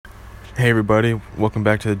Hey everybody, welcome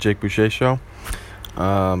back to the Jake Boucher Show.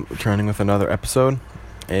 Returning with another episode,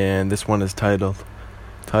 and this one is titled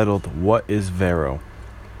 "What is Vero?"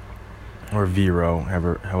 or Vero,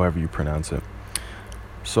 however you pronounce it.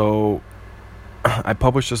 So, I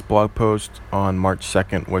published this blog post on March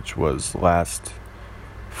 2nd, which was last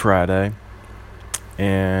Friday,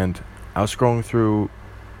 and I was scrolling through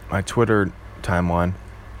my Twitter timeline,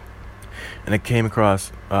 and I came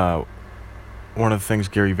across one of the things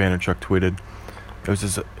Gary Vaynerchuk tweeted. It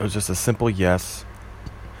was just a simple yes,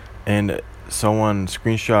 and someone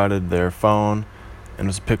screenshotted their phone, and it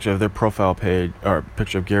was a picture of their profile page, or a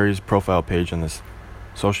picture of Gary's profile page on this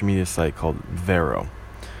social media site called Vero.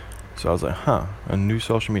 So I was like, a new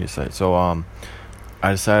social media site. So I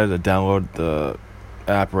decided to download the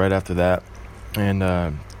app right after that, and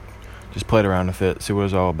just played around with it, see what it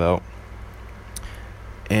was all about.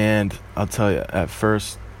 And I'll tell you, at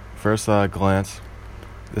first glance,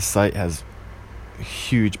 this site has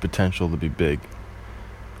huge potential to be big.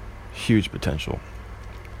 Huge potential.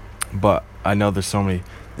 But I know there's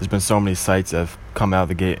been so many sites that have come out of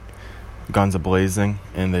the gate guns a-blazing,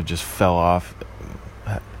 and they just fell off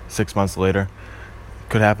 6 months later.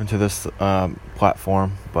 Could happen to this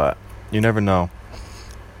platform, but you never know.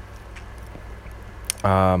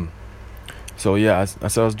 So yeah, I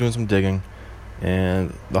was doing some digging,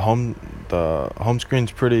 and the home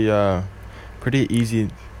screen's pretty easy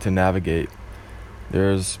to navigate.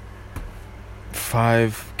 There's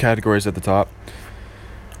 5 categories at the top.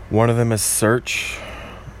 One of them is search.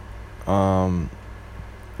 The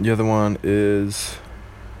other one is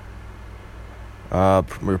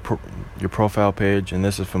your profile page, and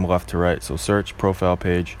this is from left to right. So search, profile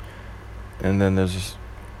page, and then there's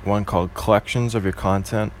one called collections of your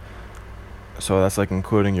content. So that's like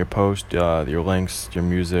including your post, your links, your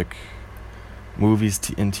music, movies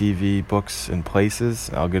and TV, books and places.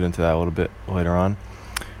 I'll get into that a little bit later on.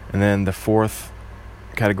 And then the 4th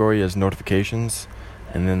category is notifications,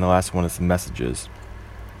 and then the last one is messages.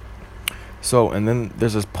 So, and then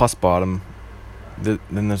there's this plus button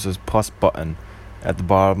at the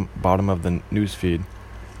bottom of the news feed.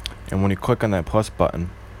 And when you click on that plus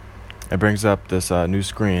button, it brings up this new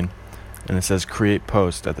screen, and it says create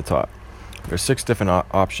post at the top. There's 6 different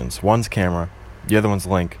options. One's camera, the other one's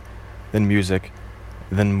link, then music,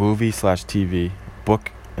 then movie/TV,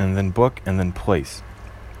 book, and then place.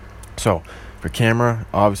 So, for camera,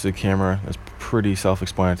 obviously camera is pretty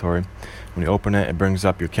self-explanatory. When you open it, it brings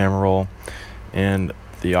up your camera roll and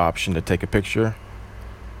the option to take a picture.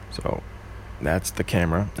 So, that's the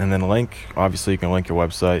camera. And then link, obviously you can link your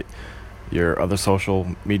website, your other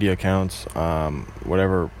social media accounts,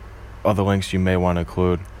 whatever other links you may want to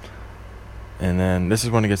include. And then this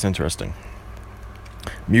is when it gets interesting.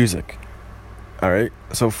 Music. Alright,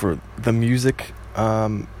 so for the music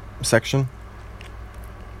section,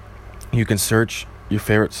 you can search your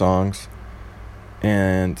favorite songs,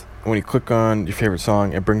 and when you click on your favorite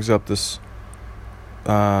song, it brings up this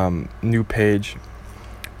new page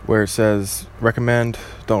where it says recommend,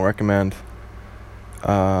 don't recommend,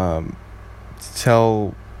 tell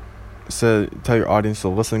your audience to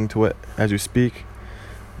listen to it as you speak.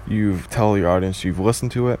 You tell your audience you've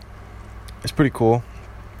listened to it. It's pretty cool.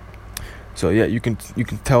 So yeah, you can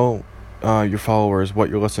tell your followers what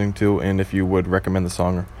you're listening to and if you would recommend the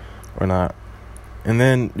song or not. And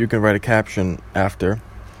then you can write a caption after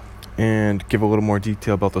and give a little more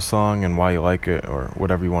detail about the song and why you like it or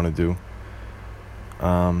whatever you want to do.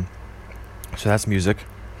 So that's music.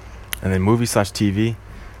 And then movie/TV,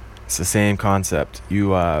 it's the same concept.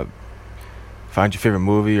 You find your favorite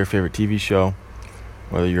movie or favorite TV show,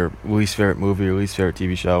 whether your least favorite movie or least favorite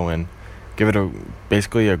TV show, and give it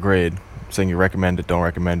basically a grade, saying you recommend it, don't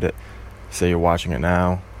recommend it, say you're watching it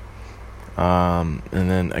now. And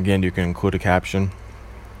then again, you can include a caption.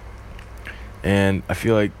 And I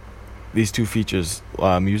feel like these 2 features,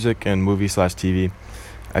 music and movie/TV,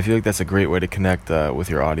 I feel like that's a great way to connect with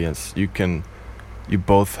your audience. You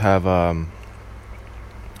both have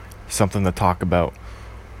something to talk about,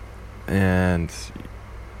 and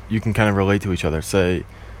you can kind of relate to each other. Say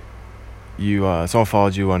someone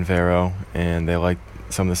followed you on Vero and they like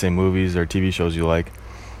some of the same movies or TV shows you like.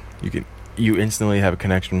 You instantly have a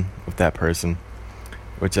connection with that person,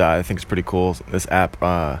 which I think is pretty cool. This app,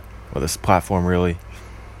 or this platform, really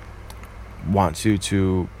wants you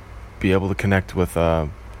to be able to connect with the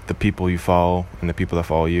people you follow and the people that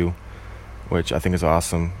follow you, which I think is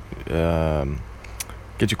awesome.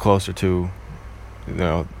 Get you closer to,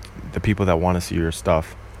 the people that want to see your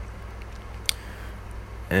stuff.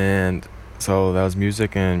 And so that was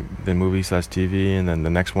music and then movie/TV, and then the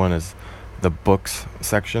next one is the books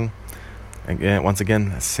section. once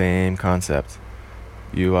again, same concept.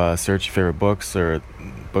 You search your favorite books or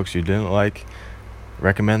books you didn't like,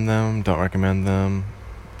 recommend them, don't recommend them,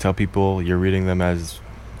 tell people you're reading them as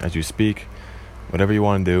you speak, whatever you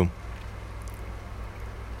want to do.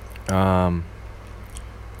 I'm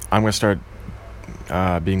gonna start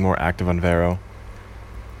being more active on Vero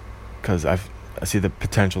because I see the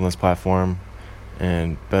potential in this platform,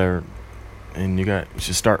 and you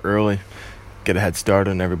should start early, get a head start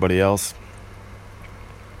on everybody else.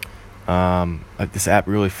 This app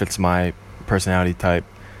really fits my personality type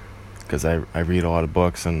because I read a lot of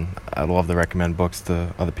books and I love to recommend books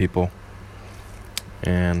to other people.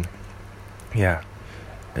 And yeah,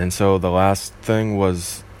 and so the last thing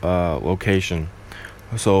was location.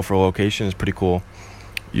 So for location, it's pretty cool.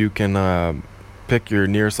 You can pick your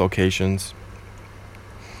nearest locations,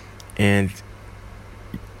 and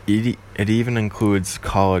it even includes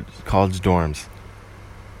college dorms.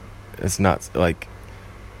 It's nuts. Like,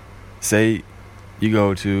 say you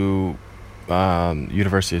go to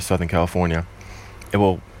University of Southern California, it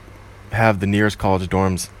will have the nearest college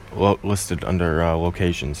dorms listed under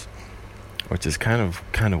locations, which is kind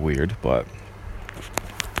of weird, but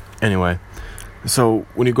anyway. So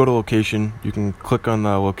when you go to location, you can click on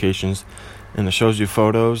the locations, and it shows you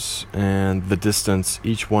photos and the distance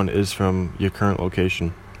each one is from your current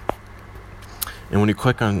location. And when you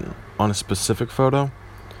click on a specific photo,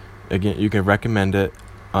 again, you can recommend it.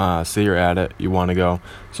 Say you're at it, you want to go.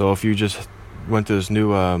 So if you just went to this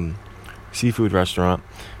new seafood restaurant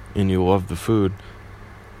and you love the food,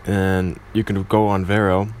 and you can go on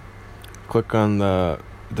Vero, click on the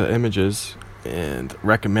images, and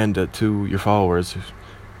recommend it to your followers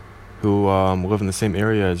who live in the same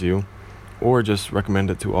area as you, or just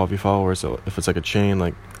recommend it to all of your followers. So if it's like a chain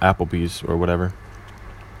like Applebee's or whatever,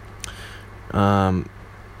 that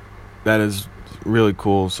is really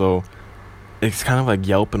cool. So it's kind of like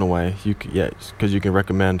Yelp in a way. Because you can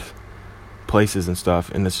recommend places and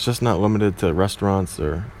stuff, and it's just not limited to restaurants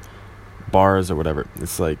or bars or whatever.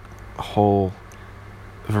 It's like a whole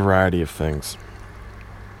variety of things.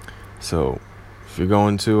 So if you're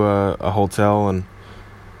going to a hotel in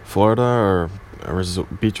Florida or a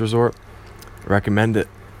beach resort, recommend it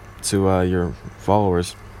to your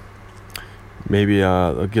followers. Maybe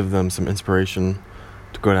it'll give them some inspiration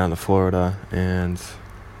to go down to Florida and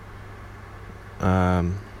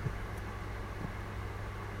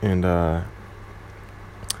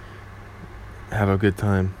have a good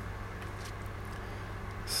time.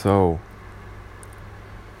 So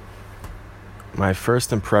my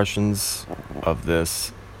first impressions of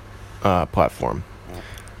this platform.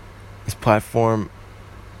 This platform,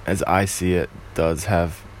 as I see it, does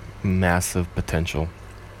have massive potential.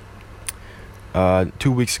 2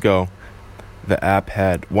 weeks ago, the app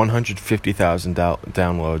had 150,000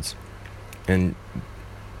 downloads, and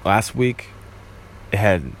last week it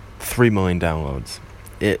had 3 million downloads.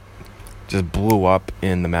 It just blew up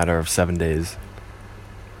in the matter of 7 days.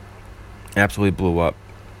 Absolutely blew up.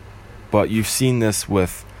 But you've seen this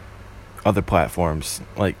with other platforms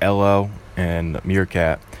like Ello and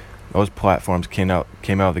Meerkat. Those platforms came out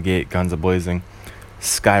of the gate, guns a-blazing,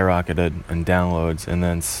 skyrocketed in downloads, and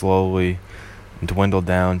then slowly dwindled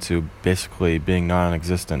down to basically being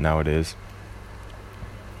non-existent nowadays.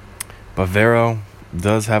 But Vero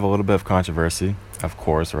does have a little bit of controversy, of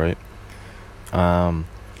course, right? I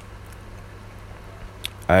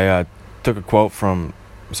took a quote from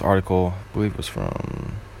this article. I believe it was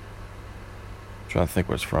from... I'm trying to think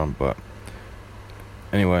where it's from, but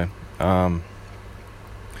anyway,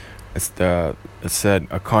 it said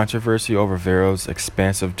a controversy over Vero's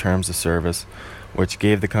expansive terms of service, which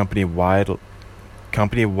gave the company wide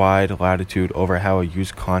latitude over how it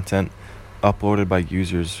used content uploaded by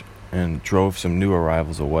users and drove some new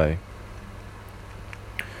arrivals away.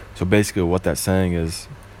 So basically what that's saying is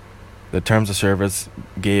the terms of service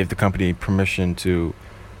gave the company permission to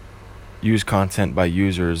use content by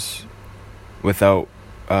users without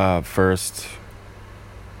first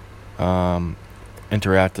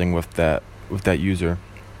interacting with that user,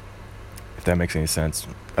 if that makes any sense.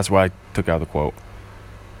 That's why I took out the quote.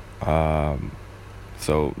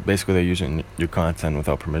 So basically they're using your content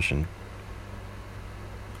without permission,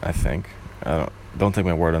 I think. Don't take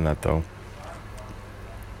my word on that though.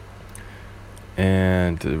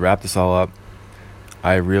 And to wrap this all up,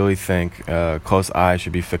 I really think a close eye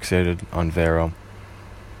should be fixated on Vero,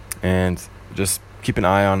 and just keep an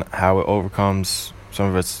eye on how it overcomes some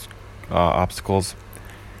of its obstacles.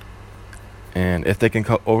 And if they can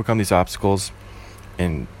overcome these obstacles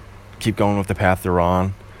and keep going with the path they're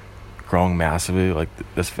on, growing massively like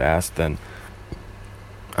this fast, then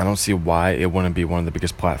I don't see why it wouldn't be one of the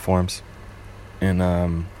biggest platforms. in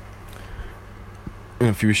a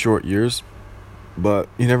few short years, but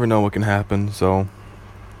you never know what can happen. So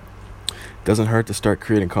it doesn't hurt to start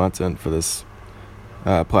creating content for this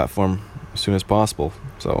platform as soon as possible.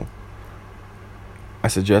 So I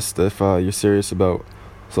suggest, if you're serious about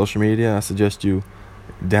social media, I suggest you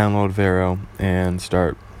download Vero and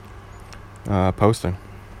start posting.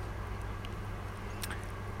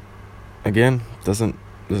 Again, there's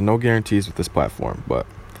no guarantees with this platform, but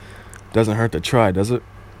it doesn't hurt to try, does it?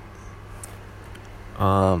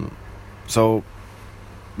 So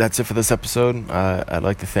that's it for this episode. I'd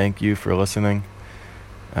like to thank you for listening.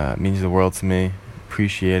 It means the world to me.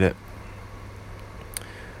 Appreciate it.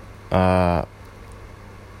 I'll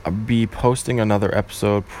be posting another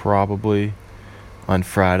episode probably on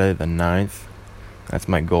Friday the 9th. That's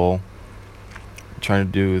my goal. I'm trying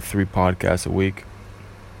to do 3 podcasts a week.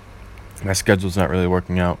 My schedule's not really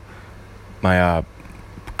working out. My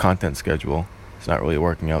content schedule is not really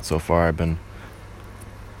working out so far. I've been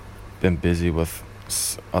busy with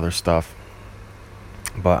other stuff,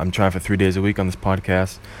 but I'm trying for 3 days a week on this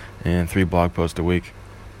podcast and 3 blog posts a week,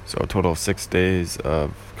 so a total of 6 days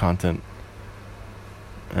of content.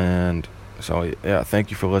 And so yeah,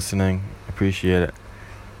 thank you for listening. Appreciate it.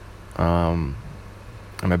 I'm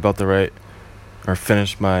about to write or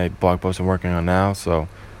finish my blog post I'm working on now, so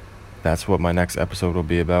that's what my next episode will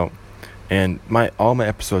be about. And all my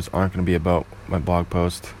episodes aren't going to be about my blog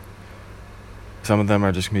post. Some of them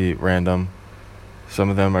are just going to be random. Some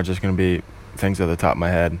of them are just going to be things at the top of my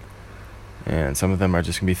head. And some of them are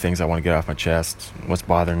just going to be things I want to get off my chest. What's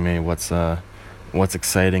bothering me, what's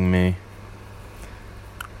exciting me.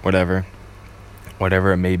 Whatever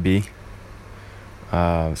it may be.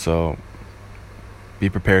 So be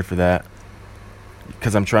prepared for that.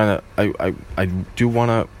 Because I'm trying to,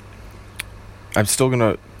 I'm still going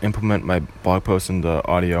to implement my blog post into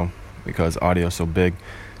audio, because audio is so big.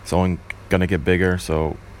 It's only going to get bigger,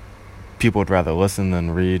 so people would rather listen than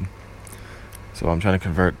read. So I'm trying to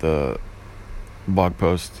convert the blog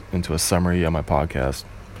post into a summary on my podcast.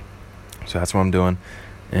 So that's what I'm doing.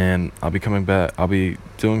 And I'll be coming back. I'll be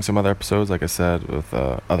doing some other episodes, like I said, with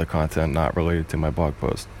other content not related to my blog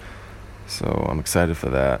post. So I'm excited for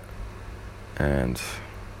that. And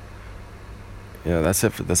yeah, that's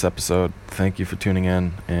it for this episode. Thank you for tuning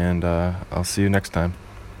in, and I'll see you next time.